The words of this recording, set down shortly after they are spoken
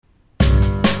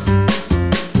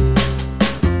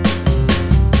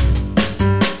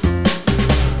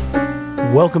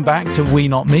Welcome back to We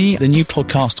Not Me, the new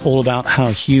podcast all about how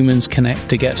humans connect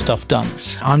to get stuff done.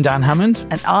 I'm Dan Hammond.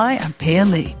 And I am Pia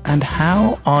Lee. And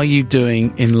how are you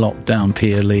doing in lockdown,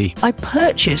 Pia Lee? I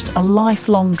purchased a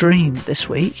lifelong dream this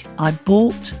week. I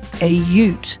bought a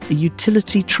ute, a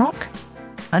utility truck.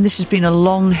 And this has been a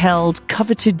long-held,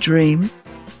 coveted dream.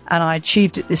 And I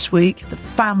achieved it this week. The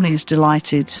family is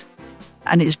delighted.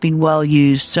 And it's been well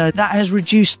used. So that has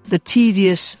reduced the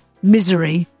tedious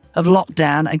misery of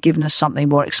lockdown and given us something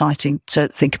more exciting to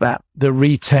think about. The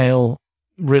retail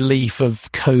relief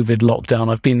of COVID lockdown,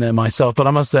 I've been there myself, but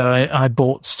I must say I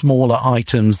bought smaller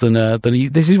items than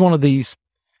this is one of these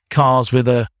cars with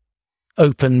a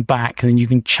open back and you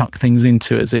can chuck things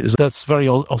into it. That's very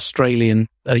Australian,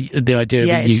 the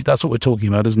idea of you. That's what we're talking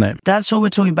about, isn't it? That's what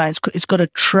we're talking about. It's got a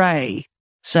tray.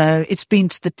 So it's been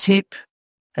to the tip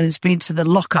and it's been to the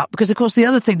lockup, because of course the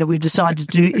other thing that we've decided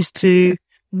to do is to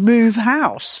move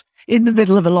house in the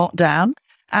middle of a lockdown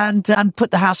and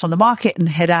put the house on the market and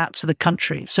head out to the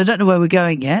country. So I don't know where we're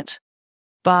going yet,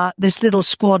 but this little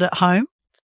squad at home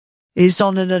is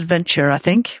on an adventure, I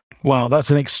think. Wow,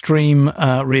 that's an extreme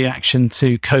reaction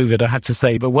to COVID, I have to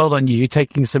say. But well done you,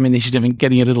 taking some initiative and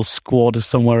getting a little squad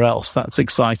somewhere else. That's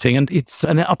exciting.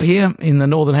 And up here in the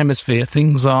Northern Hemisphere,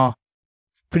 things are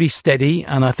pretty steady,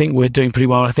 and I think we're doing pretty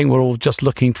well. I think we're all just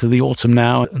looking to the autumn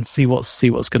now and see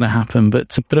what's going to happen.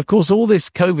 But of course, all this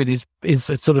COVID is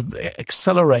sort of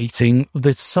accelerating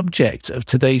the subject of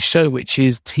today's show, which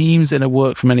is teams in a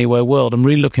work from anywhere world. I'm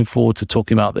really looking forward to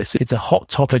talking about this. It's a hot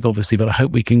topic, obviously, but I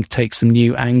hope we can take some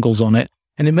new angles on it,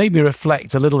 and it made me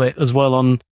reflect a little bit as well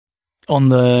on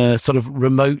the sort of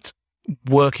remote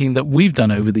working that we've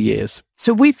done over the years.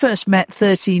 So we first met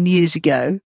 13 years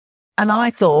ago. And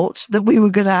I thought that we were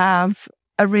going to have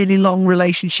a really long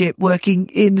relationship working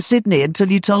in Sydney until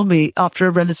you told me after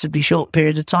a relatively short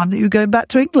period of time that you were going back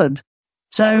to England.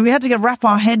 So we had to wrap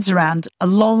our heads around a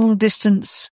long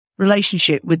distance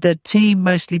relationship with the team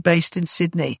mostly based in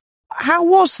Sydney. How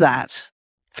was that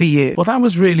for you? Well, that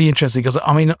was really interesting because,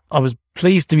 I was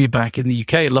pleased to be back in the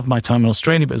UK. I loved my time in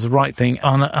Australia, but it was the right thing.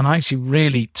 And I actually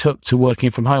really took to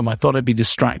working from home. I thought I'd be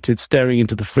distracted, staring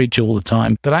into the fridge all the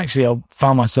time. But actually, I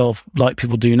found myself, like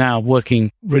people do now,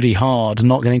 working really hard and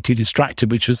not getting too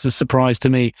distracted, which was a surprise to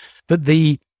me. But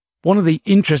one of the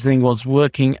interesting things was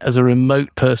working as a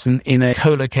remote person in a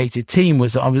co-located team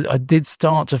was I did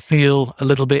start to feel a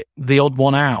little bit the odd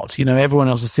one out. You know, everyone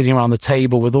else was sitting around the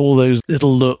table with all those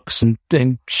little looks and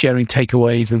sharing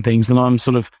takeaways and things. And I'm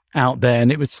sort of out there.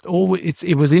 And it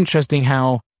was interesting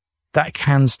how that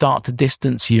can start to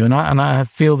distance you. And I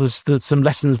feel there's some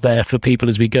lessons there for people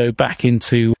as we go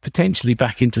potentially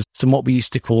back into some what we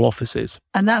used to call offices.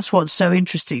 And that's what's so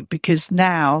interesting, because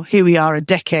now here we are a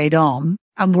decade on,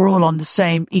 and we're all on the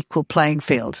same equal playing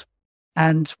field.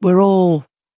 And we're all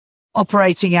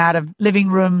operating out of living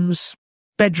rooms,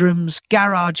 bedrooms,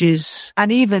 garages.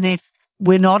 And even if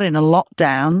we're not in a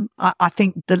lockdown, I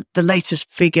think the latest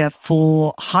figure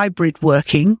for hybrid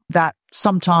working, that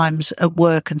sometimes at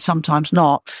work and sometimes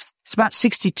not, it's about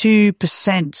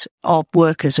 62% of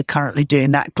workers are currently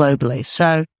doing that globally.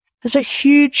 So there's a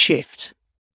huge shift.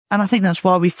 And I think that's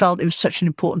why we felt it was such an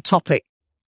important topic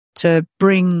to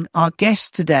bring our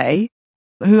guest today,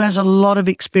 who has a lot of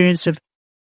experience of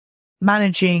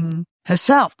managing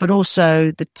herself, but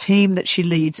also the team that she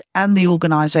leads and the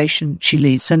organization she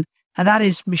leads. And that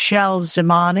is Michelle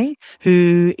Zamani,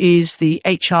 who is the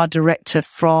HR director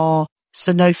for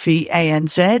Sanofi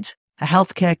ANZ, a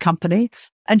healthcare company.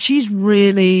 And she's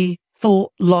really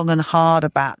thought long and hard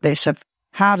about this, of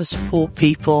how to support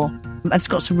people. And it's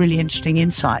got some really interesting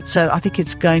insights. So I think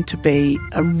it's going to be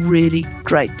a really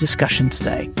great discussion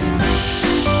today.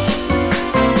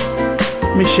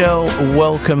 Michelle,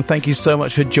 welcome. Thank you so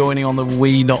much for joining on the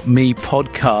We Not Me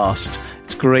podcast.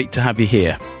 It's great to have you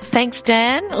here. Thanks,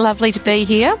 Dan. Lovely to be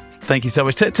here. Thank you so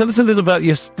much. Tell us a little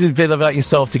bit about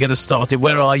yourself to get us started.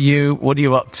 Where are you? What are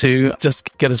you up to?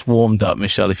 Just get us warmed up,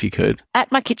 Michelle, if you could.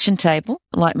 At my kitchen table,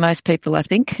 like most people, I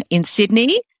think, in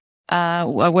Sydney. I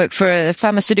work for a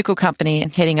pharmaceutical company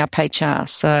and heading up HR.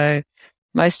 So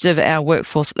most of our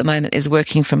workforce at the moment is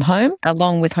working from home,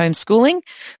 along with homeschooling.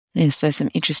 Yeah, so some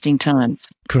interesting times.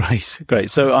 Great.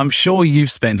 So I'm sure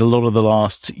you've spent a lot of the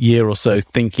last year or so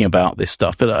thinking about this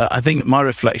stuff. But I think my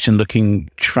reflection,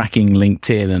 tracking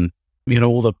LinkedIn and,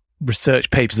 all the research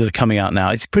papers that are coming out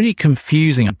now. It's pretty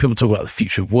confusing. People talk about the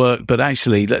future of work, but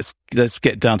actually, let's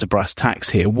get down to brass tacks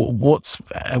here.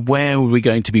 Where are we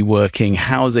going to be working?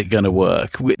 How is it going to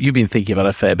work? You've been thinking about it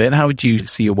a fair bit. How would you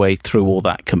see your way through all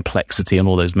that complexity and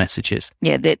all those messages?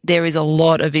 Yeah, there is a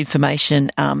lot of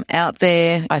information out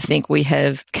there. I think we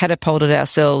have catapulted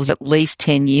ourselves at least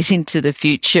 10 years into the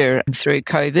future through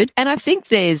COVID. And I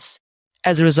think as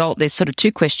a result, there's sort of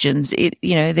two questions.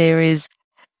 There is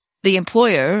the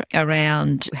employer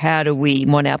around how do we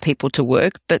want our people to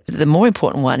work, but the more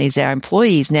important one is our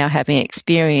employees now having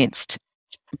experienced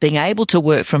being able to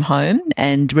work from home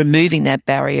and removing that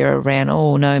barrier around,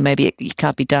 oh no, maybe it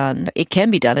can't be done. It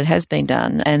can be done. It has been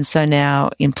done. And so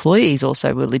now employees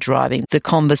also really driving the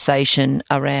conversation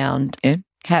around,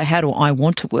 how do I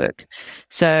want to work?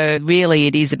 So really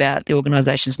it is about the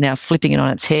organisations now flipping it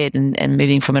on its head and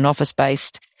moving from an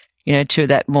office-based, to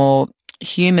that more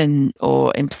human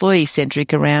or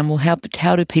employee-centric around, well,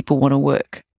 how do people want to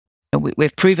work?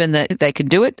 We've proven that they can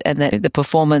do it and that the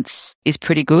performance is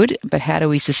pretty good, but how do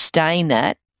we sustain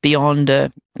that beyond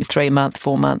a 3-month,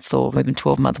 4-month or even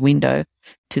 12-month window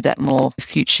to that more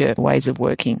future ways of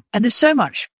working? And there's so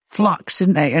much flux,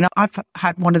 isn't there? And I've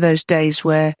had one of those days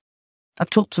where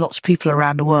I've talked to lots of people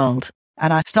around the world,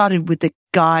 and I started with the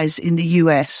guys in the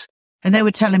US, and they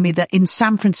were telling me that in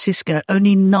San Francisco,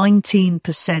 only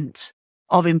 19%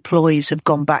 of employees have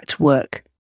gone back to work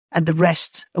and the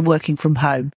rest are working from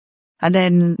home. And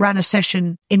then ran a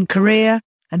session in Korea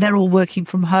and they're all working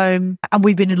from home, and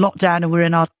we've been in lockdown and we're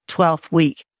in our 12th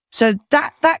week. So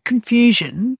that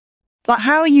confusion, like,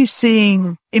 how are you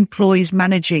seeing employees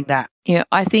managing that? Yeah,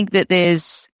 I think that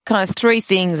there's kind of three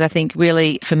things, I think,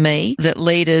 really for me, that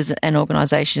leaders and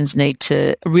organisations need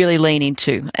to really lean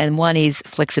into. And one is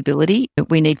flexibility.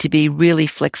 We need to be really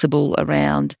flexible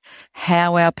around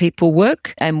how our people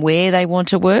work and where they want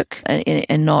to work,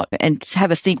 and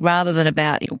have a think rather than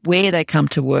about where they come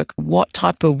to work, what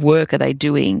type of work are they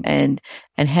doing, and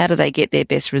how do they get their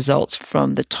best results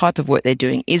from the type of work they're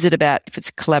doing. Is it about, if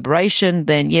it's collaboration,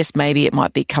 then yes, maybe it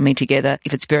might be coming together.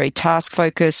 If it's very task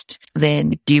focused,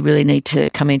 then do you really need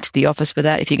to come into the office for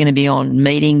that? If you're going to be on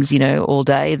meetings, all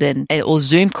day, then, or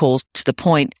Zoom calls to the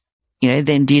point,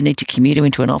 then do you need to commute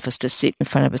into an office to sit in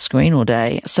front of a screen all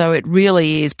day? So it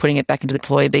really is putting it back into the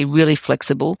employee, be really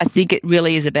flexible. I think it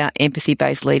really is about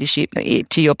empathy-based leadership.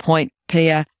 To your point,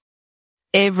 Pia,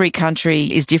 every country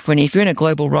is different. If you're in a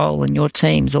global role and your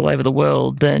team's all over the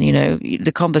world, then,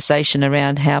 the conversation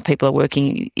around how people are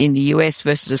working in the US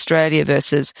versus Australia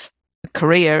versus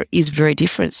Korea is very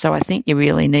different. So I think you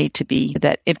really need to be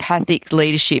that empathic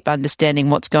leadership, understanding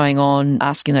what's going on,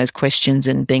 asking those questions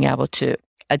and being able to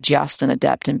adjust and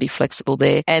adapt and be flexible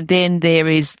there. And then there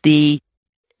is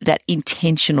that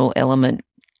intentional element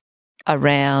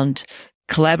around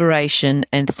collaboration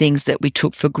and things that we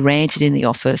took for granted in the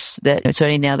office, that it's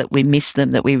only now that we miss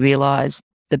them that we realise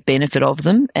the benefit of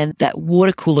them. And that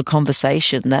water cooler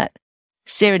conversation, that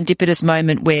serendipitous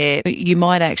moment where you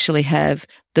might actually have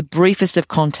the briefest of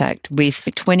contact with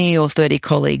 20 or 30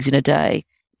 colleagues in a day,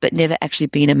 but never actually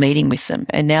be in a meeting with them.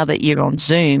 And now that you're on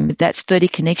Zoom, that's 30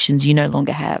 connections you no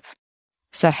longer have.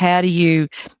 So how do you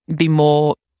be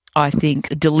more, I think,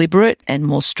 deliberate and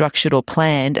more structured or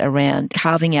planned around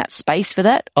carving out space for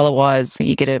that? Otherwise,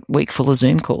 you get a week full of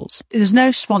Zoom calls. There's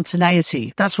no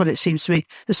spontaneity. That's what it seems to be.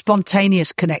 The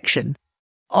spontaneous connection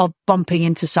of bumping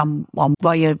into someone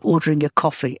while you're ordering your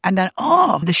coffee. And then,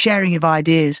 the sharing of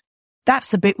ideas.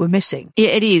 That's the bit we're missing. Yeah,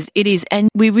 it is. It is. And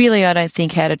we really, I don't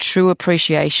think, had a true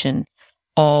appreciation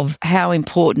of how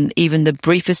important even the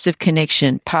briefest of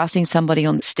connection, passing somebody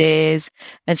on the stairs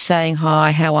and saying,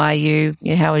 hi, how are you?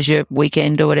 How was your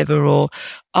weekend or whatever? Or,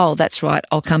 oh, that's right,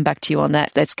 I'll come back to you on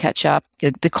that. Let's catch up.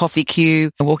 The coffee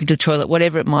queue, walking to the toilet,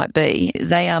 whatever it might be.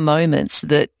 They are moments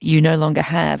that you no longer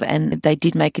have, and they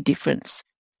did make a difference.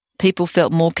 People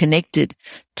felt more connected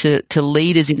to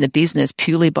leaders in the business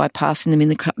purely by passing them in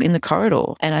the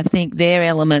corridor. And I think they're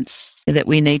elements that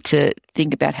we need to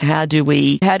think about. How do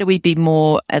we be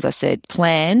more, as I said,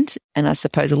 planned, and I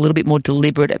suppose a little bit more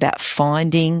deliberate about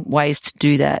finding ways to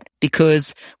do that,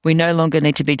 because we no longer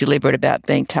need to be deliberate about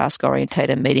being task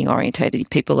orientated, meeting orientated.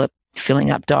 People are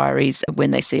filling up diaries when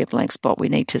they see a blank spot. We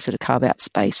need to sort of carve out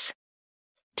space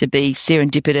to be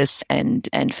serendipitous and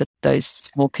for those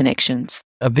small connections.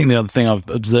 I think the other thing I've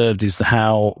observed is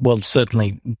how, well,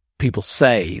 certainly people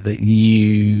say that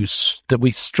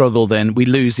we struggle, then we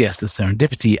lose, yes, the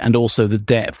serendipity and also the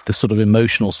depth, the sort of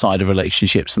emotional side of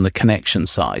relationships and the connection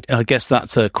side. And I guess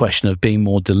that's a question of being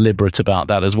more deliberate about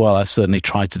that as well. I've certainly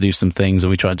tried to do some things, and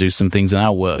we try to do some things in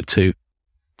our work to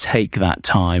take that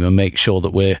time and make sure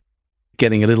that we're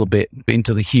getting a little bit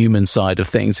into the human side of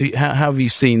things. How have you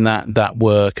seen that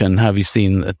work, and have you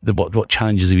seen what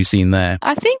challenges have you seen there?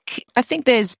 I think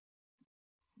there's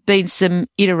been some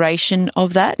iteration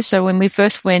of that. So when we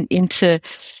first went into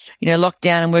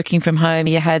lockdown and working from home,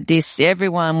 you had this,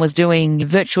 everyone was doing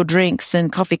virtual drinks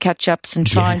and coffee catch-ups and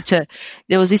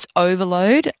there was this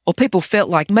overload, or people felt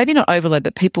like, maybe not overload,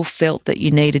 but people felt that you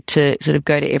needed to sort of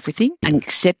go to everything and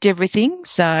accept everything.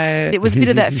 So it was a bit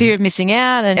of that fear of missing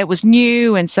out, and it was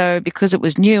new. And so because it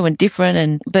was new and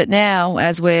different, but now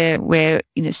as we're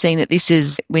seeing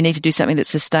that we need to do something that's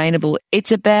sustainable,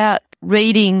 it's about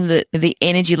reading the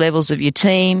energy levels of your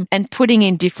team and putting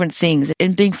in different things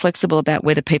and being flexible about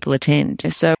whether people attend.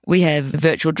 So we have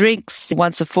virtual drinks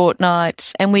once a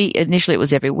fortnight, and initially it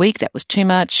was every week. That was too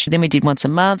much. Then we did once a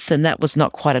month, and that was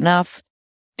not quite enough,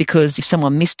 because if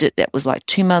someone missed it, that was like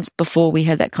 2 months before we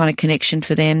had that kind of connection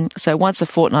for them. So once a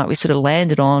fortnight, we sort of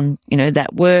landed on,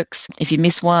 that works. If you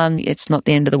miss one, it's not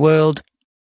the end of the world.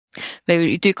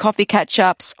 We do coffee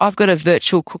catch-ups. I've got a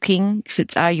virtual cooking, if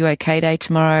it's Are You OK Day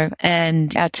tomorrow,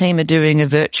 and our team are doing a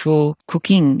virtual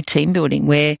cooking team building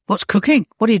where... What's cooking?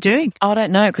 What are you doing? I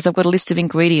don't know, because I've got a list of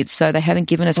ingredients, so they haven't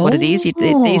given us what it is. These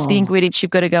are the ingredients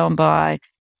you've got to go and buy.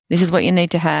 This is what you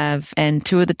need to have. And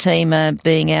 2 of the team are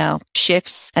being our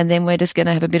chefs, and then we're just going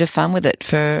to have a bit of fun with it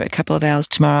for a couple of hours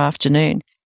tomorrow afternoon.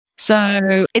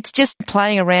 So it's just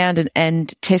playing around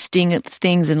and testing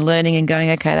things and learning and going,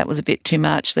 okay, that was a bit too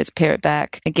much. Let's pare it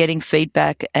back, and getting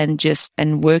feedback and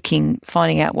working,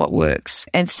 finding out what works.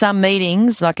 And some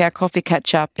meetings, like our coffee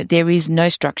catch up, there is no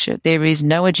structure. There is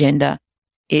no agenda.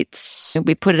 We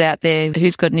put it out there.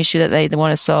 Who's got an issue that they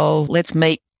want to solve? Let's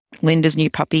meet Linda's new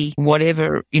puppy,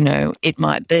 whatever, it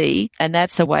might be. And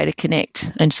that's a way to connect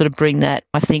and sort of bring that,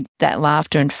 I think, that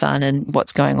laughter and fun and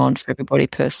what's going on for everybody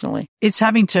personally. It's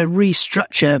having to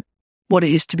restructure what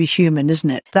it is to be human, isn't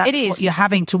it? That's what you're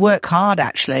having to work hard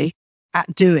actually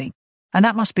at doing. And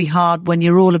that must be hard when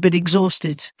you're all a bit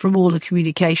exhausted from all the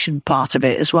communication part of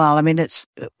it as well. I mean,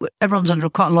 everyone's under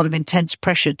quite a lot of intense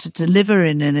pressure to deliver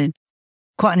in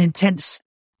quite an intense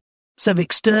sort of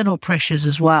external pressures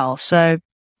as well. So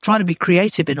trying to be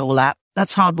creative in all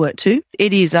that's hard work too.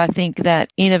 It is. I think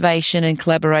that innovation and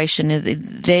collaboration,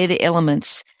 they're the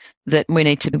elements that we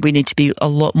need to be a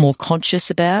lot more conscious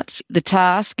about. The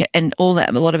task and all that,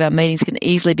 a lot of our meetings can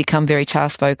easily become very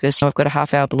task focused. I've got a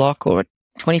half-hour block or a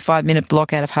 25-minute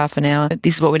block out of half an hour.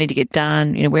 This is what we need to get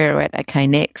done. Where are we at? Okay,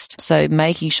 next. So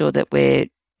making sure that we're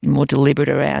more deliberate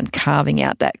around carving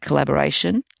out that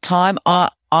collaboration time.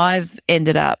 I've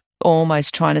ended up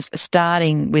almost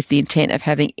starting with the intent of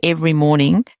having every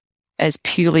morning as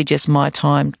purely just my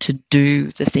time to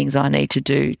do the things I need to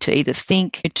do, to either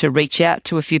think, to reach out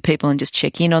to a few people and just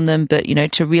check in on them, but,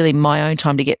 to really my own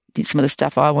time to get some of the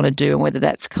stuff I want to do, and whether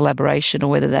that's collaboration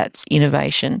or whether that's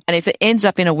innovation. And if it ends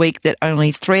up in a week that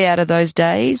only 3 out of those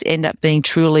days end up being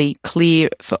truly clear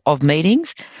of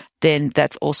meetings, then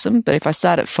that's awesome. But if I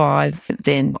start at 5,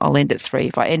 then I'll end at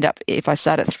 3. If I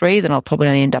start at 3, then I'll probably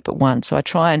only end up at 1. So I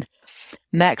try and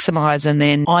maximize, and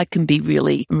then I can be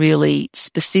really, really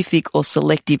specific or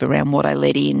selective around what I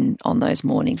let in on those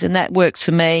mornings. And that works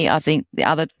for me. I think the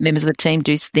other members of the team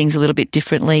do things a little bit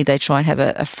differently. They try and have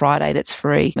a Friday that's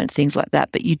free and things like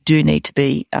that. But you do need to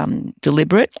be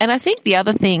deliberate. And I think the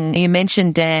other thing you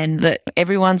mentioned, Dan, that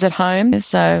everyone's at home.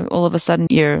 So all of a sudden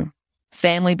your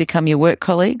family become your work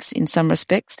colleagues in some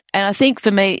respects. And I think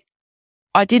for me,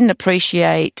 I didn't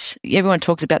appreciate, everyone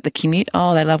talks about the commute.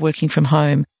 Oh, they love working from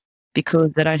home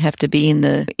because they don't have to be in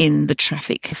the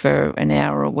traffic for an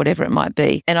hour or whatever it might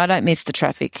be. And I don't miss the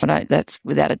traffic. That's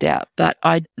without a doubt. But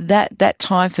that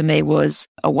time for me was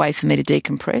a way for me to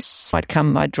decompress.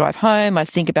 I'd drive home, I'd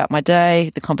think about my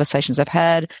day, the conversations I've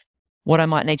had, what I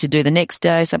might need to do the next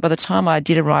day. So by the time I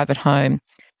did arrive at home,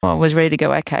 I was ready to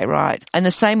go, okay, right. And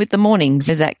the same with the mornings.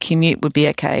 That commute would be,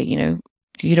 okay,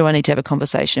 who do I need to have a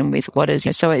conversation with? What is,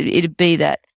 so it'd be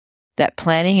that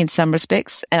planning in some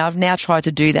respects. And I've now tried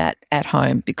to do that at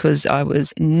home because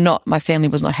my family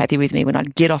was not happy with me when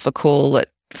I'd get off a call at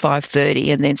 5:30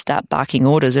 and then start barking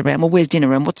orders around, well, where's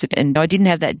dinner and what's it? And I didn't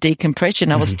have that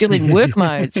decompression. I was still in work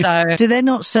mode. So do they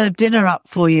not serve dinner up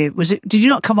for you? Did you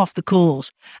not come off the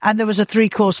calls and there was a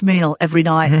 3-course meal every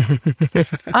night?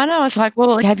 I know. It's like,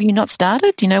 well, have you not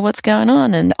started? Do you know what's going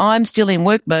on? And I'm still in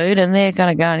work mode and they're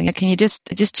going to go, can you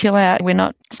just chill out? We're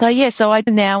not. So yeah,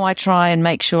 I try and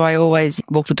make sure I always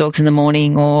walk the dogs in the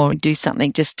morning or do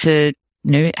something just to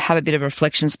have a bit of a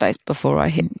reflection space before I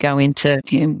go into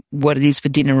what it is for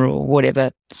dinner or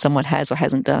whatever someone has or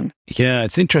hasn't done. Yeah,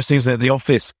 it's interesting, isn't it? The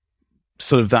office,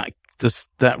 sort of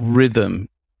that rhythm,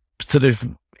 sort of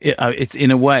it's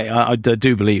in a way, I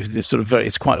do believe it's sort of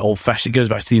it's quite old fashioned. It goes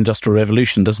back to the Industrial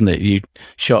Revolution, doesn't it? You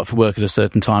show up for work at a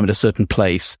certain time at a certain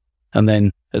place, and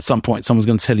then at some point someone's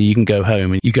going to tell you can go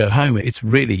home, and you go home. It's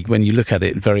really, when you look at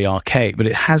it, very archaic, but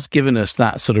it has given us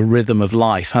that sort of rhythm of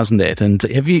life, hasn't it? And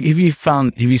have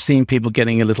you seen people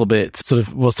getting a little bit sort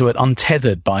of, what's the word,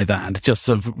 untethered by that, just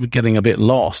sort of getting a bit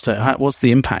lost? What's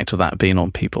the impact of that been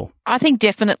on people? I think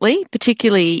definitely,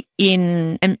 particularly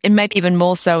and maybe even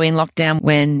more so in lockdown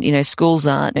when, schools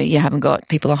aren't, you haven't got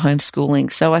people are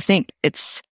homeschooling. So I think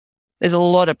there's a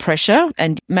lot of pressure,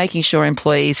 and making sure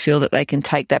employees feel that they can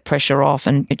take that pressure off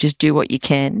and just do what you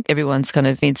can. Everyone's kind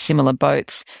of in similar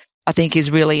boats, I think,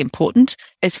 is really important.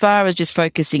 As far as just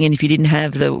focusing, and if you didn't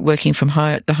have the working from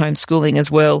home, the homeschooling as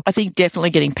well, I think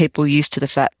definitely getting people used to the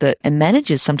fact that, and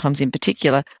managers sometimes in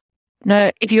particular,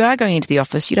 no, if you are going into the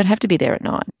office, you don't have to be there at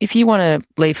 9. If you want to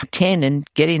leave at 10 and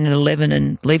get in at 11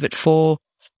 and leave at 4,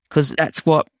 because that's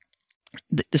what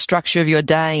the structure of your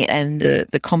day and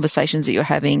the conversations that you're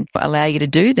having allow you to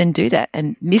do, then do that,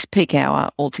 and miss peak hour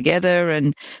altogether.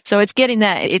 And so it's getting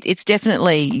that. It's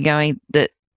definitely going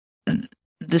that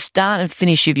the start and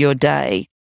finish of your day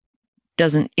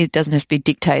doesn't have to be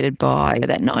dictated by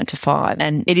that 9 to 5.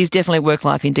 And it is definitely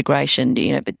work-life integration,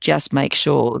 but just make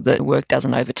sure that work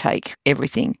doesn't overtake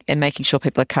everything, and making sure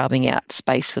people are carving out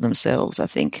space for themselves, I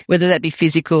think. Whether that be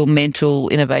physical, mental,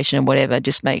 innovation, and whatever,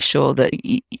 just make sure that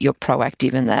you're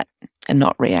proactive in that and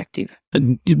not reactive.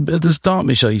 And at the start,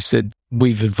 Michelle, you said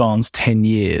we've advanced 10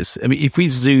 years. I mean, if we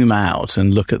zoom out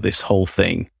and look at this whole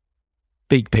thing,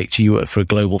 big picture, you work for a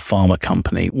global pharma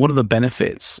company. What are the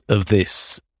benefits of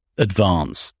this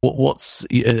advance? What's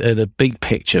at a big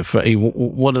picture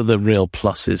what are the real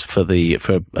pluses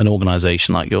for an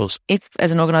organization like yours? If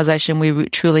as an organization we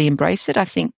truly embrace it, I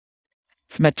think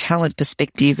from a talent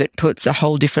perspective it puts a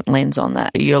whole different lens on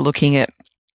that. You're looking at,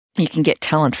 you can get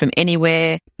talent from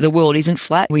anywhere. The world isn't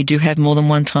flat. We do have more than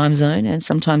one time zone, and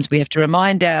sometimes we have to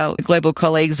remind our global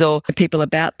colleagues or people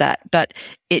about that. But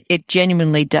it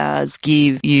genuinely does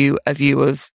give you a view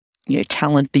of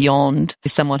talent beyond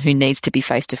someone who needs to be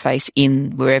face-to-face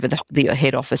in wherever the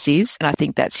head office is. And I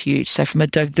think that's huge. So from a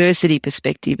diversity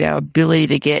perspective, our ability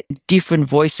to get different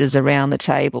voices around the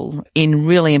table in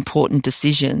really important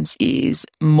decisions is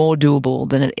more doable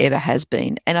than it ever has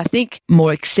been. And I think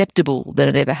more acceptable than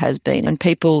it ever has been. And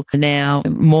people are now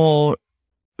more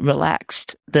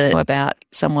relaxed about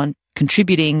someone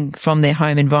contributing from their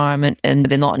home environment and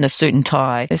they're not in a suit and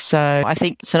tie. So I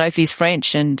think Sanofi's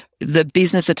French, and the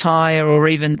business attire or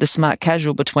even the smart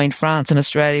casual between France and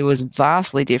Australia was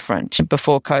vastly different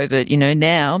before COVID.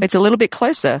 Now it's a little bit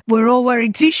closer. We're all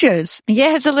wearing T-shirts.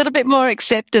 Yeah, it's a little bit more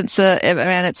acceptance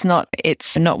around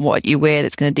it's not what you wear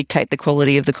that's going to dictate the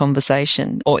quality of the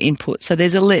conversation or input. So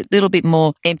there's a little bit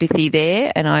more empathy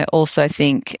there. And I also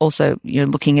think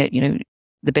looking at,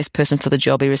 the best person for the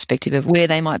job, irrespective of where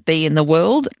they might be in the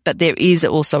world. But there is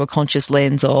also a conscious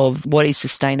lens of what is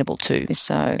sustainable too.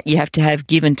 So you have to have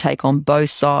give and take on both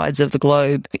sides of the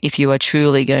globe if you are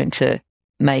truly going to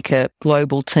make a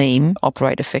global team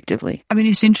operate effectively. I mean,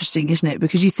 it's interesting, isn't it?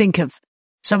 Because you think of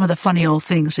some of the funny old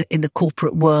things in the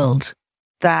corporate world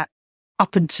that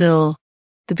up until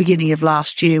the beginning of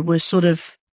last year was sort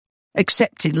of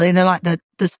accepted, like the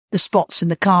spots in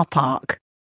the car park.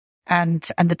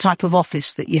 And the type of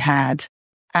office that you had,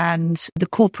 and the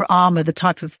corporate armour, the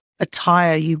type of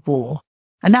attire you wore.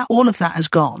 And now all of that has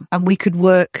gone, and we could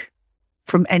work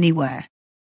from anywhere.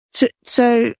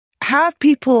 So how have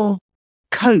people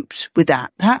coped with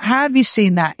that? How have you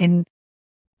seen that in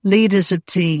leaders of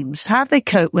teams? How have they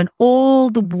coped when all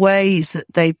the ways that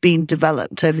they've been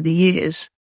developed over the years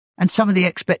and some of the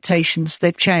expectations,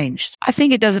 they've changed? I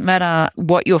think it doesn't matter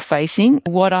what you're facing.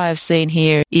 What I have seen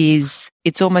here is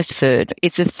it's almost a third.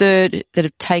 It's a third that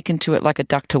have taken to it like a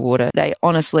duck to water. They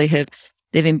honestly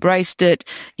they've embraced it.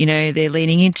 They're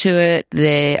leaning into it.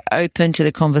 They're open to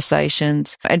the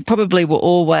conversations, and probably were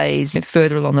always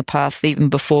further along the path even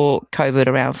before COVID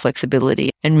around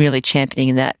flexibility and really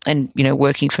championing that and,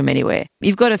 working from anywhere.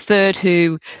 You've got a third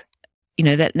who,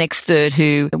 that next third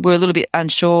who were a little bit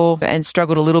unsure and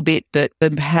struggled a little bit, but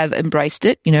have embraced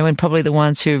it, and probably the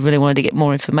ones who really wanted to get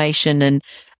more information and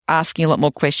asking a lot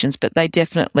more questions. But they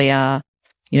definitely are,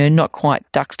 not quite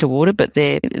ducks to water, but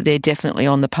they're definitely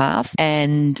on the path,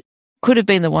 and could have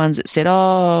been the ones that said,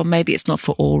 oh, maybe it's not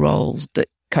for all roles, but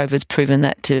COVID's proven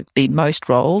that to be most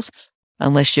roles,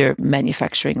 unless you're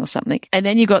manufacturing or something. And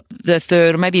then you got the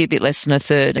third, or maybe a bit less than a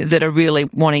third, that are really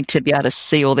wanting to be able to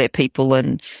see all their people.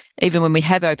 And even when we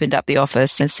have opened up the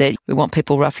office and said we want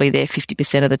people roughly there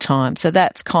 50% of the time. So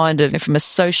that's kind of, from a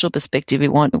social perspective, we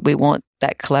want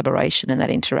that collaboration and that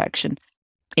interaction.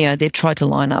 they've tried to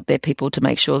line up their people to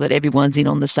make sure that everyone's in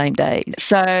on the same day.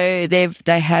 So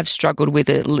they have struggled with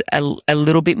it a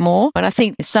little bit more. And I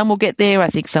think some will get there. I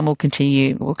think some will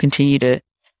continue to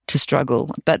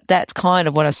struggle. But that's kind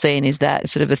of what I've seen, is that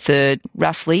sort of a third,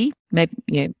 roughly,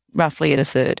 maybe roughly at a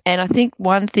third. And I think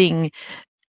one thing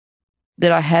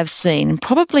that I have seen,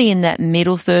 probably in that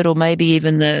middle third or maybe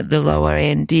even the lower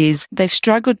end, is they've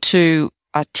struggled to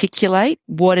articulate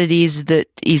what it is that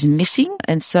is missing.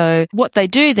 And so what they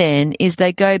do then is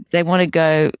they want to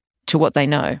go to what they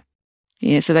know.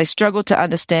 So they struggle to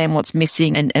understand what's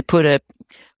missing and put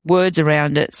words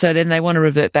around it. So then they want to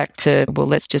revert back to, well,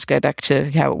 let's just go back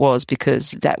to how it was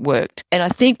because that worked. And I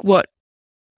think what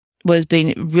has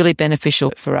been really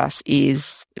beneficial for us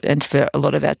is, and for a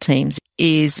lot of our teams,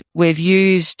 is we've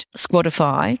used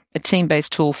Squadify, a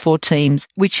team-based tool for teams,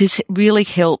 which has really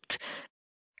helped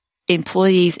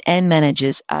employees and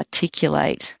managers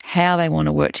articulate how they want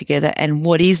to work together and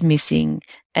what is missing.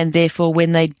 And therefore,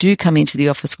 when they do come into the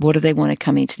office, what do they want to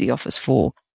come into the office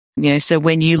for? So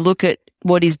when you look at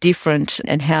what is different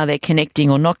and how they're connecting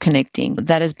or not connecting,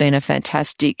 that has been a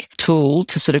fantastic tool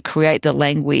to sort of create the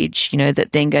language,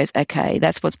 that then goes, okay,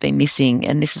 that's what's been missing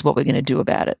and this is what we're going to do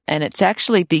about it. And it's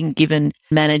actually been given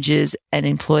managers and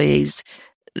employees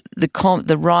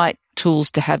the right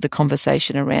tools to have the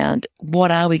conversation around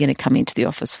what are we going to come into the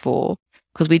office for,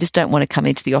 because we just don't want to come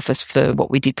into the office for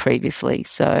what we did previously.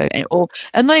 So,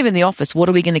 and not even the office, what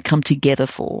are we going to come together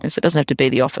for? So it doesn't have to be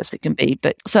the office, it can be.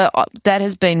 But so that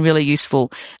has been really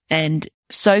useful. And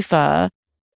so far,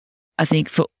 I think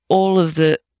for all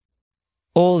the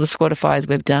Squadifiers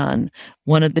we've done,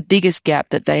 one of the biggest gap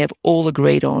that they have all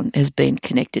agreed on has been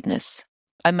connectedness.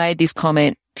 I made this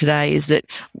comment today, is that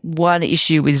one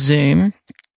issue with Zoom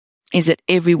is that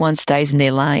everyone stays in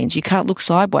their lanes. You can't look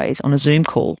sideways on a Zoom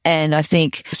call. And I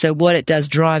think, so what it does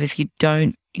drive, if you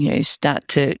don't, start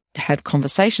to have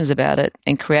conversations about it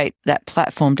and create that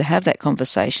platform to have that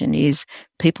conversation, is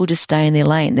people just stay in their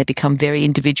lane. They become very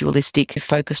individualistic,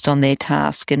 focused on their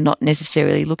task and not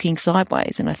necessarily looking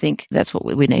sideways. And I think that's what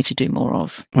we need to do more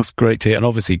of. That's great to hear. And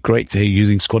obviously great to hear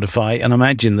using Squadify. And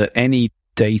imagine that any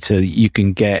data you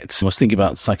can get, I was thinking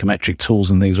about psychometric tools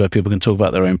and things where people can talk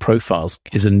about their own profiles,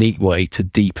 is a neat way to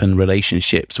deepen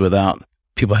relationships without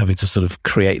people having to sort of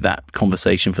create that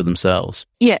conversation for themselves.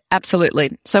 Yeah,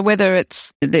 absolutely. So whether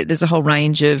there's a whole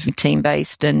range of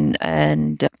team-based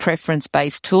and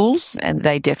preference-based tools, and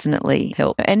they definitely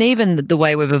help. And even the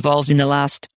way we've evolved in the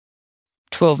last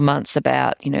 12 months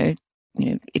about,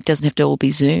 it doesn't have to all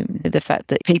be Zoom. The fact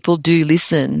that people do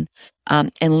listen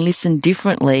and listen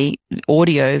differently,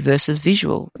 audio versus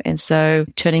visual. And so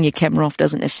turning your camera off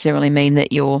doesn't necessarily mean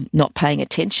that you're not paying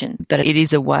attention, but it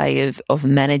is a way of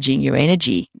managing your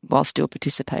energy while still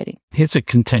participating. Here's a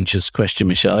contentious question,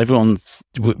 Michelle.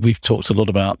 We've talked a lot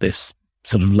about this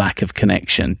sort of lack of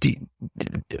connection.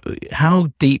 How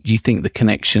deep do you think the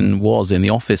connection was in the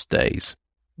office days?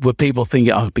 Were people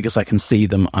thinking, because I can see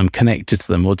them, I'm connected to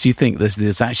them? Or do you think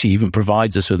this actually even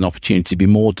provides us with an opportunity to be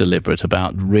more deliberate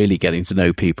about really getting to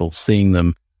know people, seeing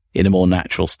them in a more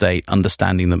natural state,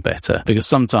 understanding them better? Because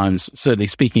sometimes, certainly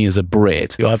speaking as a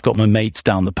Brit, I've got my mates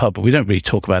down the pub, but we don't really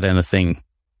talk about anything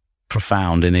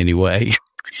profound in any way.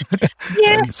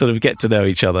 Yeah. And sort of get to know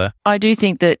each other. I do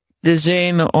think that the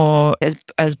Zoom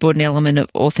has brought an element of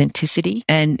authenticity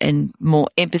and more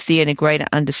empathy and a greater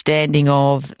understanding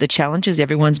of the challenges.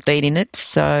 Everyone's been in it.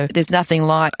 So there's nothing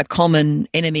like a common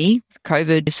enemy,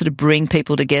 COVID, to sort of bring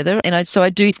people together. And so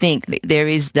I do think that there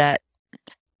is that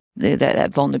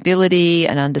vulnerability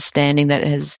and understanding that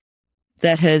has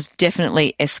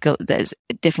definitely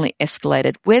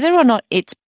escalated. Whether or not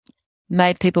it's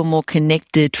made people more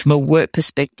connected from a work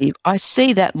perspective, I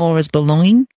see that more as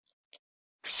belonging.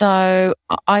 So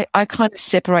I kind of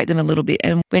separate them a little bit.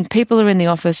 And when people are in the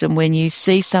office and when you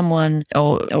see someone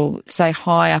or say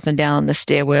hi up and down the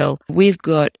stairwell, we've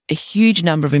got a huge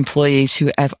number of employees who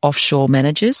have offshore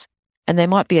managers. And they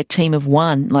might be a team of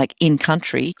one, like in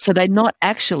country. So they're not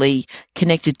actually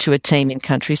connected to a team in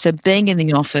country. So being in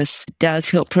the office does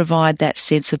help provide that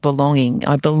sense of belonging.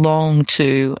 I belong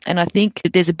to, and I think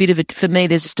there's for me,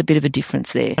 there's just a bit of a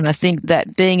difference there. And I think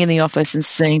that being in the office and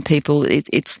seeing people,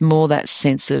 it's more that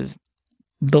sense of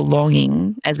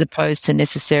belonging as opposed to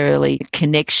necessarily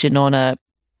connection on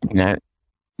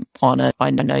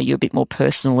I know you a bit more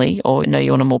personally, or know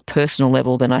you on a more personal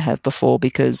level than I have before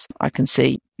because I can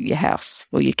see your house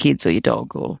or your kids or your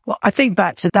dog. Well, I think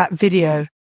back to that video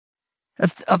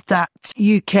of that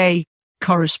UK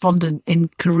correspondent in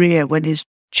Korea when his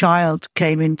child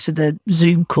came into the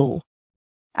Zoom call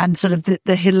and sort of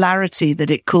the hilarity that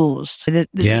it caused.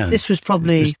 This was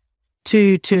probably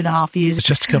two and a half years. It's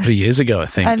just a couple of years ago, I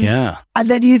think. And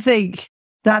then you think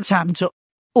that's happened to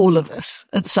all of us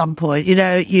at some point. You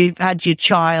know, you've had your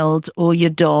child or your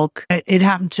dog. It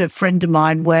happened to a friend of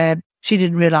mine where she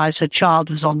didn't realize her child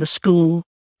was on the school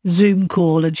Zoom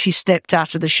call and she stepped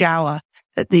out of the shower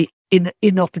at the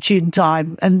inopportune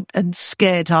time and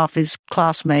scared half his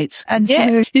classmates. And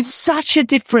so it's such a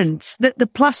difference. The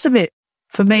plus of it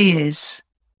for me is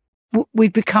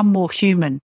we've become more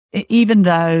human, even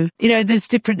though, you know, there's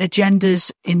different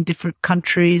agendas in different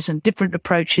countries and different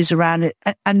approaches around it.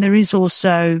 And there is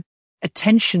also a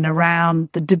tension around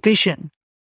the division,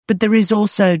 but there is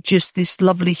also just this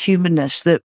lovely humanness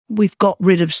that we've got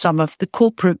rid of some of the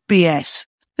corporate BS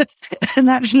and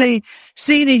actually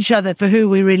seeing each other for who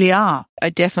we really are. I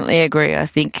definitely agree. I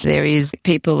think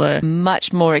people are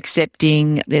much more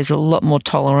accepting. There's a lot more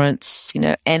tolerance, you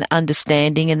know, and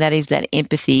understanding, and that is that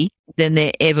empathy than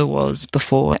there ever was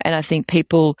before. And I think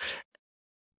people,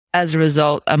 as a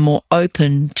result, are more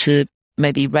open to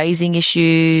maybe raising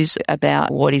issues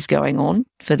about what is going on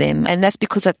for them. And that's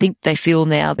because I think they feel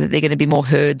now that they're going to be more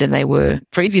heard than they were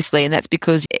previously. And that's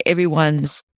because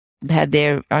everyone's had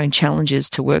their own challenges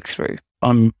to work through.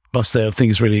 I must say, I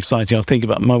think it's really exciting. I think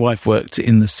about my wife worked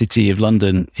in the City of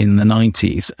London in the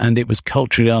 90s, and it was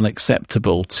culturally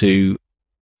unacceptable to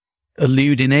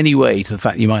allude in any way to the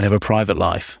fact that you might have a private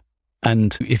life.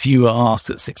 And if you were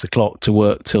asked at 6 o'clock to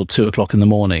work till 2 o'clock in the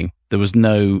morning, there was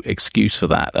no excuse for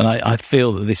that. And I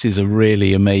feel that this is a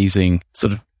really amazing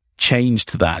sort of change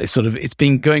to that. It's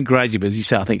been going gradually, but as you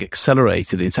say, I think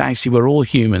accelerated. It's actually, we're all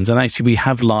humans, and actually we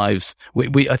have lives.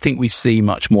 I think we see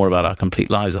much more about our complete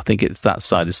lives. I think it's that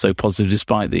side is so positive,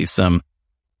 despite these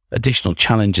additional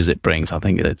challenges it brings. I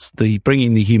think it's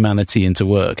bringing the humanity into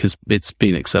work it's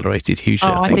been accelerated hugely.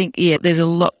 I think there's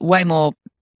way more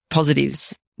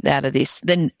positives out of this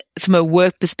than from a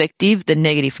work perspective, the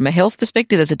negative. From a health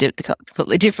perspective, there's a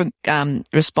completely different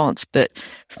response. But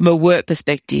from a work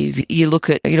perspective, you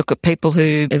look at people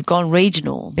who have gone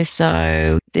regional.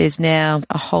 So there's now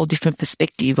a whole different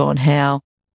perspective on how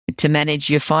to manage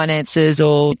your finances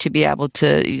or to be able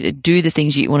to do the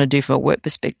things you want to do from a work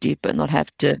perspective, but not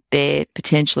have to bear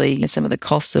potentially some of the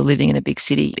costs of living in a big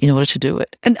city in order to do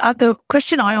it. And the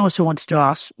question I also wanted to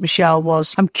ask Michelle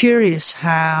was, I'm curious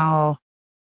how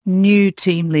new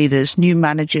team leaders, new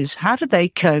managers, how do they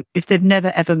cope if they've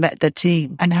never ever met their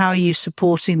team? And how are you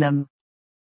supporting them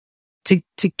to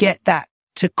get that,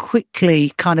 to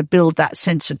quickly kind of build that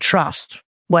sense of trust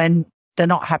when they're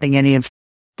not having any of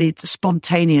the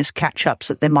spontaneous catch-ups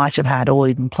that they might have had, or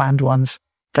even planned ones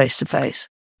face to face?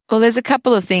 Well, there's a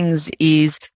couple of things.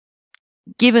 Is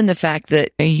given the fact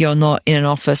that you're not in an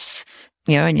office,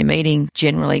 you know, and you're meeting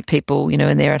generally people, you know,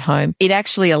 and they're at home, it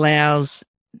actually allows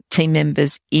team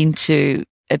members into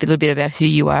a little bit about who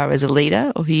you are as a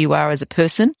leader or who you are as a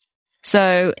person.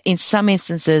 So in some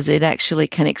instances, it actually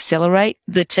can accelerate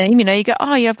the team. You know, you go,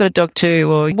 oh, yeah, I've got a dog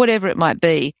too, or whatever it might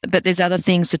be. But there's other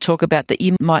things to talk about that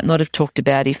you might not have talked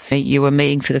about if you were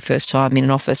meeting for the first time in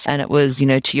an office. And it was, you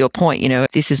know, to your point, you know,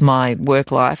 this is my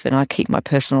work life and I keep my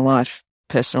personal life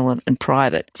personal and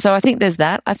private. So I think there's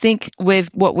that. I think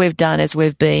what we've done is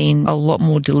we've been a lot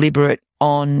more deliberate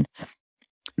on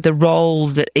the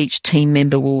roles that each team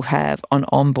member will have on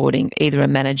onboarding, either a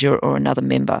manager or another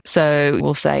member. So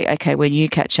we'll say, okay, when you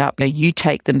catch up, you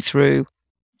take them through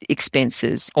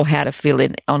expenses or how to fill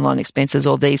in online expenses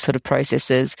or these sort of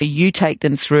processes. You take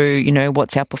them through, you know,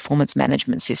 what's our performance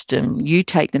management system. You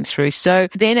take them through. So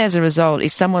then as a result,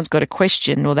 if someone's got a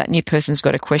question or that new person's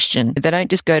got a question, they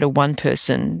don't just go to one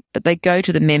person, but they go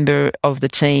to the member of the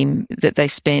team that they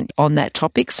spent on that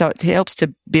topic. So it helps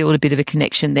to build a bit of a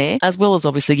connection there, as well as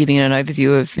obviously giving an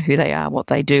overview of who they are, what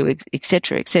they do, et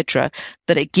cetera,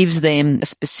 that it gives them a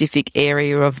specific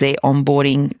area of their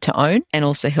onboarding to own and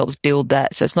also helps build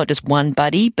that. So it's not just one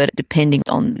buddy, but depending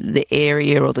on the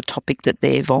area or the topic that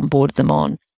they've onboarded them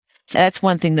on. So that's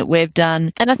one thing that we've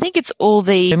done. And I think it's all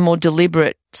the more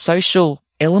deliberate social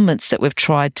elements that we've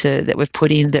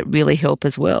put in that really help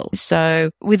as well. So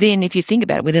if you think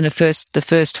about it, within the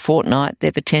first fortnight,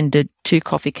 they've attended 2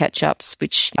 coffee catch-ups,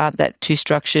 which aren't that too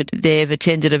structured. They've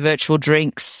attended a virtual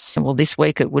drinks. Well, this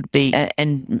week it would be,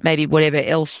 and maybe whatever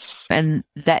else. And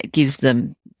that gives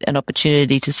them an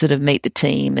opportunity to sort of meet the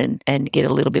team and get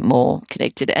a little bit more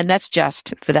connected. And that's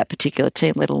just for that particular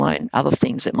team, let alone other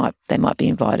things that they might be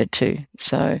invited to.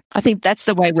 So I think that's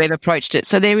the way we've approached it.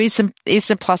 So there is some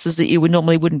pluses that you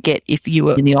wouldn't get if you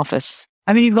were in the office.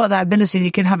 I mean, you've got that ability,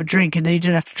 you can have a drink and then you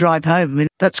don't have to drive home. I mean,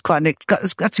 that's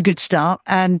a good start.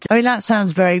 And I mean, that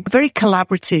sounds very, very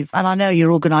collaborative. And I know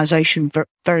your organisation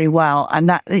very well, and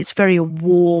that it's very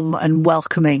warm and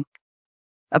welcoming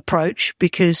approach,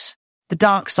 because the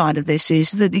dark side of this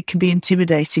is that it can be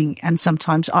intimidating and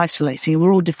sometimes isolating.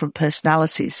 We're all different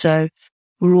personalities, so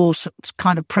we're all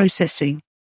kind of processing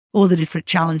all the different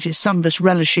challenges, some of us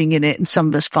relishing in it and some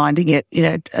of us finding it,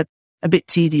 a bit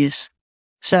tedious.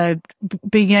 So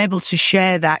being able to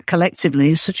share that collectively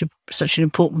is such an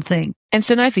important thing. And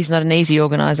Sanofi's not an easy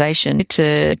organisation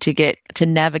to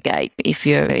navigate if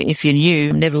you're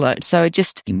new, never learned. So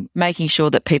just making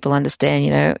sure that people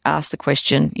understand, ask the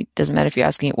question. It doesn't matter if you're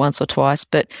asking it once or twice,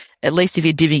 but at least if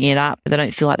you're divvying it up, they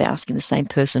don't feel like they're asking the same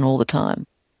person all the time.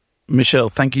 Michelle,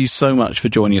 thank you so much for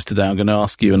joining us today. I'm going to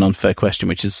ask you an unfair question,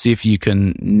 which is see if you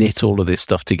can knit all of this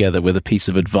stuff together with a piece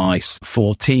of advice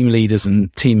for team leaders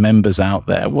and team members out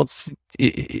there. What's,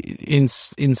 in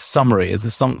summary, is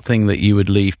there something that you would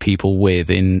leave people with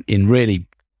in really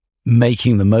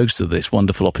making the most of this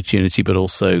wonderful opportunity, but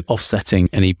also offsetting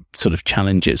any sort of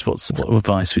challenges? What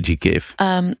advice would you give?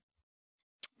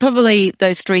 Probably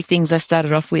those three things I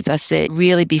started off with. I said,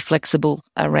 really be flexible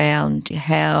around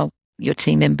how your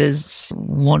team members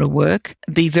want to work.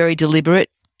 Be very deliberate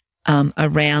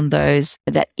around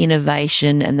that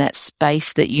innovation and that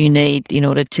space that you need in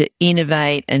order to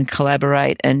innovate and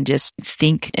collaborate and just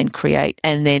think and create.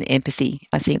 And then empathy.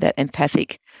 I think that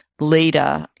empathic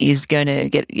leader is going to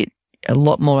get a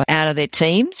lot more out of their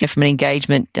teams from an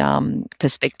engagement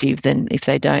perspective than if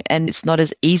they don't. And it's not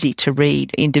as easy to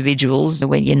read individuals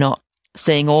when you're not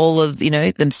seeing all of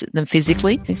them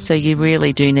physically. So you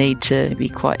really do need to be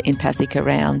quite empathic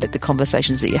around the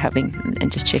conversations that you're having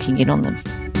and just checking in on them.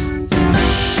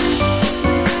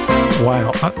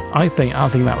 Wow, I think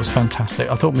that was fantastic.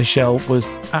 I thought Michelle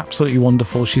was absolutely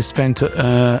wonderful. She's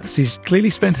clearly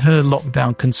spent her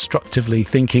lockdown constructively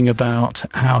thinking about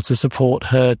how to support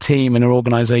her team and her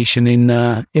organisation in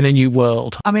a new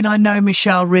world. I mean, I know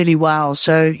Michelle really well,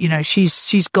 so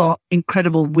she's got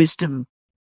incredible wisdom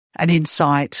and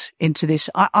insight into this.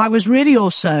 I was really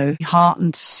also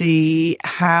heartened to see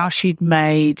how she'd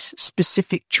made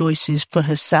specific choices for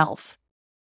herself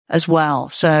as well.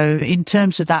 So in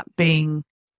terms of that being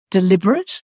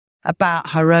deliberate about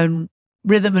her own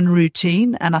rhythm and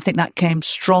routine, and I think that came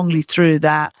strongly through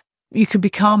that you can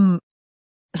become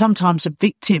sometimes a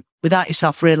victim without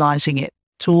yourself realizing it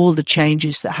to all the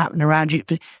changes that happen around you.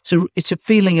 So it's a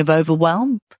feeling of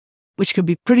overwhelm, which can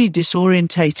be pretty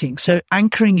disorientating. So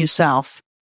anchoring yourself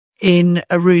in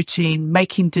a routine,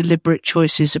 making deliberate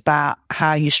choices about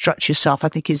how you structure yourself, I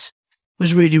think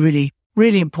was really, really,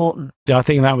 really important. Yeah, I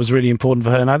think that was really important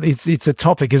for her. And it's a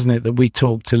topic, isn't it, that we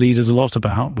talk to leaders a lot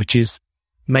about, which is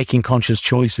making conscious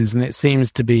choices. And it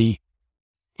seems to be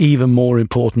even more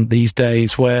important these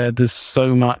days where there's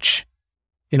so much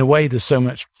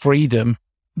freedom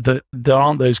that there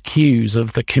aren't those cues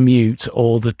of the commute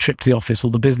or the trip to the office or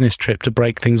the business trip to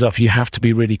break things up. You have to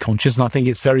be really conscious. And I think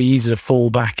it's very easy to fall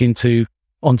back onto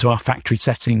our factory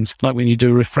settings. Like when you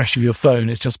do a refresh of your phone,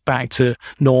 it's just back to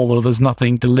normal. There's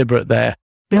nothing deliberate there.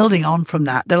 Building on from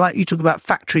that, they're like you talk about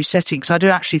factory settings. I do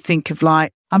actually think of I'm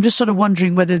just sort of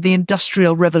wondering whether the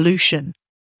Industrial Revolution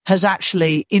has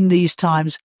actually in these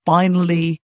times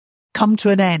finally come to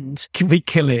an end. Can we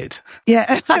kill it?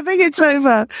 Yeah, I think it's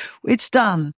over. It's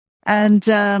done. And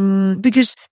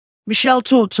because Michelle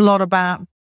talked a lot about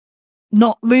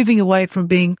not moving away from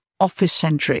being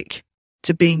office-centric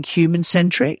to being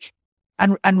human-centric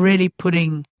and really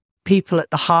putting people at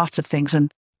the heart of things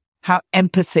and how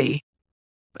empathy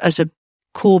as a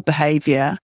core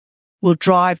behavior will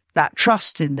drive that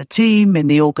trust in the team, in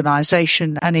the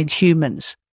organization, and in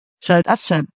humans. So that's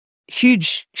a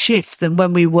huge shift than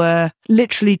when we were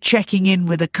literally checking in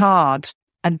with a card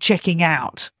and checking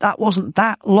out. That wasn't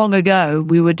that long ago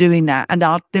we were doing that. And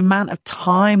the amount of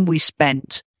time we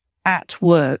spent at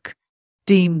work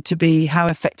deemed to be how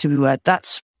effective we were.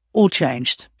 That's all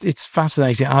changed. It's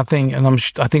fascinating. I think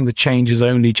the change has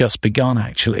only just begun,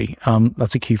 actually.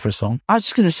 That's a cue for a song. I was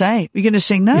just going to say, you're going to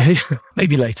sing that?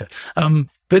 Maybe later.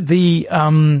 But this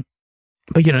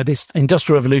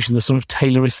Industrial Revolution, the sort of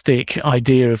Tayloristic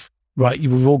idea of, right,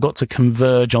 we've all got to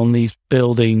converge on these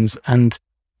buildings and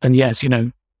yes,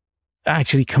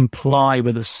 actually comply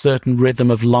with a certain rhythm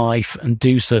of life and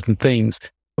do certain things.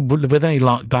 With any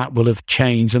luck, that will have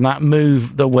changed. And that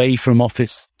move away from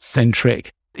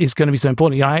office-centric is going to be so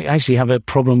important. I actually have a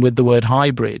problem with the word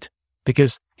hybrid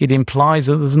because it implies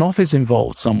that there's an office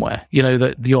involved somewhere.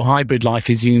 That your hybrid life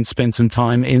is you can spend some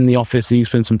time in the office and you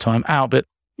spend some time out, but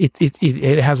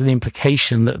it has an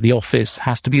implication that the office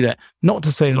has to be there. Not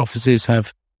to say that offices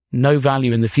have no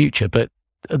value in the future, but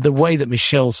the way that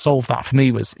Michelle solved that for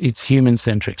me was it's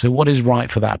human-centric. So what is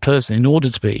right for that person in order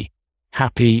to be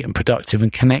happy and productive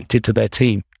and connected to their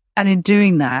team? And in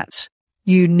doing that,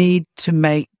 you need to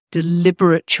make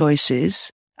deliberate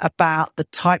choices about the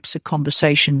types of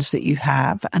conversations that you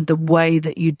have and the way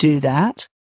that you do that,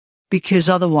 because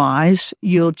otherwise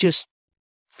you'll just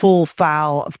fall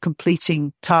foul of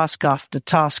completing task after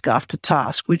task after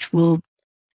task, which will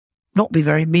not be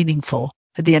very meaningful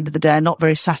at the end of the day and not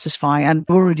very satisfying. And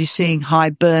we're already seeing high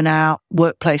burnout,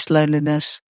 workplace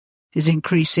loneliness is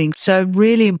increasing. So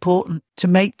really important to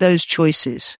make those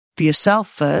choices for yourself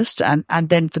first and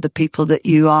then for the people that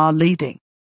you are leading.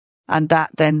 And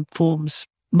that then forms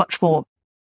much more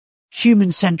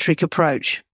human-centric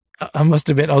approach. I must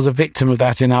admit, I was a victim of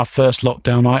that in our first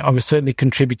lockdown. I was certainly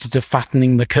contributed to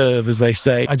fattening the curve, as they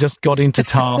say. I just got into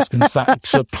task and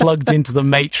sort of plugged into the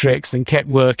matrix and kept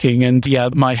working. And yeah,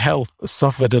 my health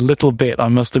suffered a little bit, I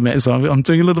must admit. So I'm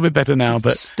doing a little bit better now.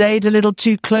 But stayed a little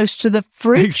too close to the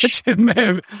fridge.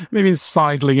 Maybe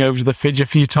sidling over to the fridge a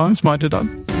few times might have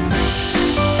done.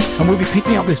 And we'll be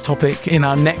picking up this topic in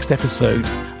our next episode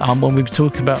when we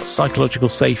talk about psychological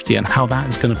safety and how that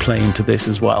is going to play into this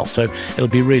as well. So it'll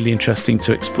be really interesting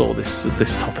to explore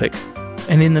this topic.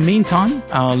 And in the meantime,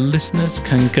 our listeners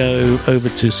can go over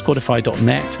to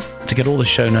squadify.net to get all the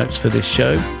show notes for this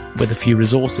show with a few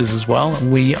resources as well.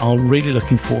 And we are really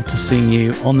looking forward to seeing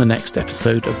you on the next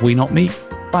episode of We Not Me.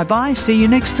 Bye-bye. See you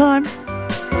next time.